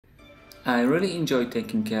I really enjoy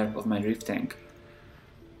taking care of my reef tank,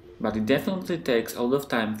 but it definitely takes a lot of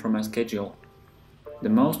time from my schedule. The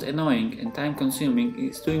most annoying and time-consuming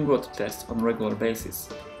is doing water tests on a regular basis.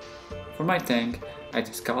 For my tank, I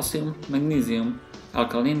test calcium, magnesium,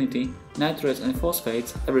 alkalinity, nitrates and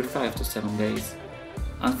phosphates every 5 to 7 days.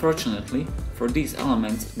 Unfortunately, for these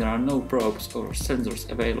elements there are no probes or sensors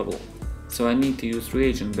available, so I need to use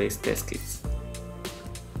reagent-based test kits.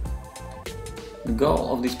 The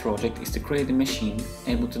goal of this project is to create a machine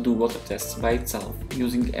able to do water tests by itself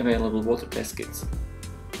using available water test kits.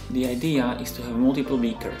 The idea is to have multiple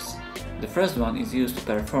beakers. The first one is used to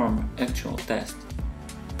perform actual test.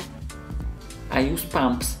 I use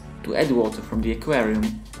pumps to add water from the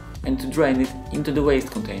aquarium and to drain it into the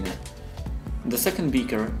waste container. The second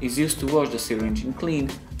beaker is used to wash the syringe in clean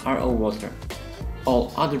RO water.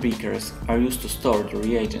 All other beakers are used to store the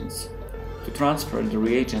reagents. To transfer the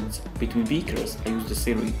reagents between beakers, I use the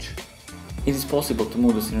syringe. It is possible to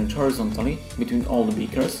move the syringe horizontally between all the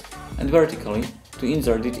beakers and vertically to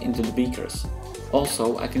insert it into the beakers.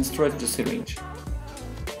 Also, I can stretch the syringe.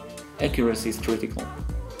 Accuracy is critical.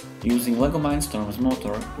 Using LEGO Mindstorms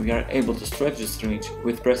motor, we are able to stretch the syringe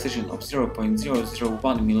with precision of 0.001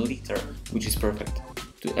 ml, which is perfect.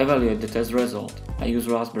 To evaluate the test result, I use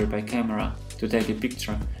Raspberry Pi camera to take a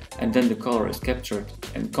picture, and then the color is captured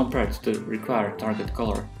and compared to the required target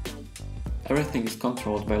color. Everything is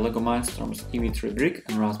controlled by LEGO Mindstorms EV3 brick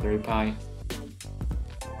and Raspberry Pi.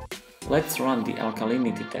 Let's run the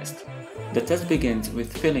alkalinity test. The test begins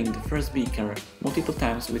with filling the first beaker multiple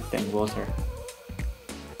times with tank water.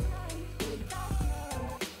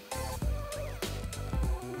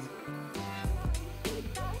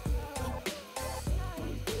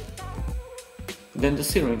 Then the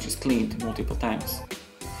syringe is cleaned multiple times.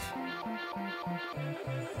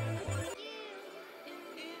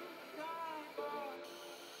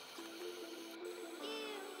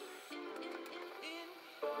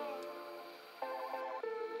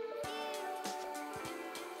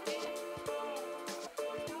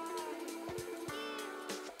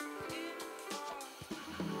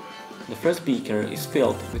 The first beaker is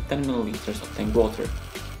filled with 10 ml of tank water.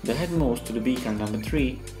 The head moves to the beaker number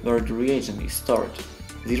 3, where the reagent is stored.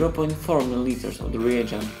 0.4 ml of the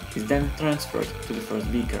reagent is then transferred to the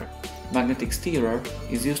first beaker. Magnetic stirrer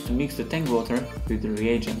is used to mix the tank water with the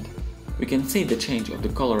reagent. We can see the change of the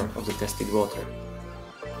color of the tested water.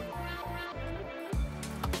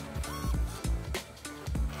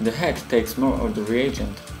 The head takes more of the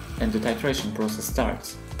reagent and the titration process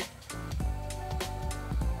starts.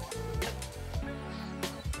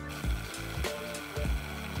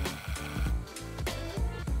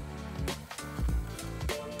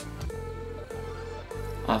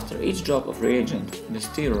 After each drop of reagent, the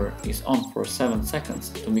stirrer is on for 7 seconds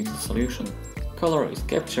to mix the solution. Color is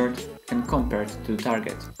captured and compared to the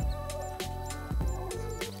target.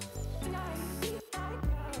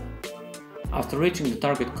 After reaching the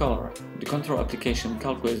target color, the control application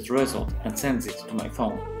calculates the result and sends it to my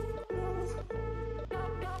phone.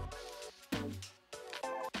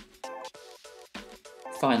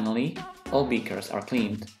 Finally, all beakers are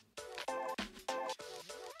cleaned.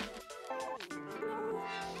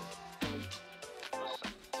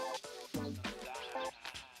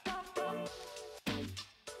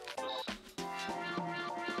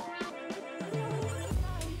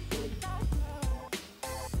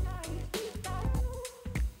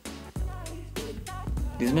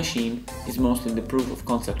 This machine is mostly the proof of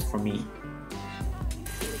concept for me.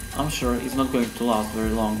 I'm sure it's not going to last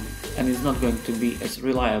very long and it's not going to be as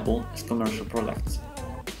reliable as commercial products.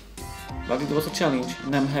 But it was a challenge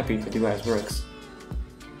and I'm happy the device works.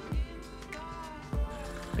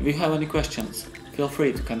 If you have any questions, feel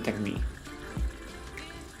free to contact me.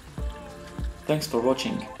 Thanks for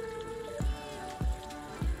watching.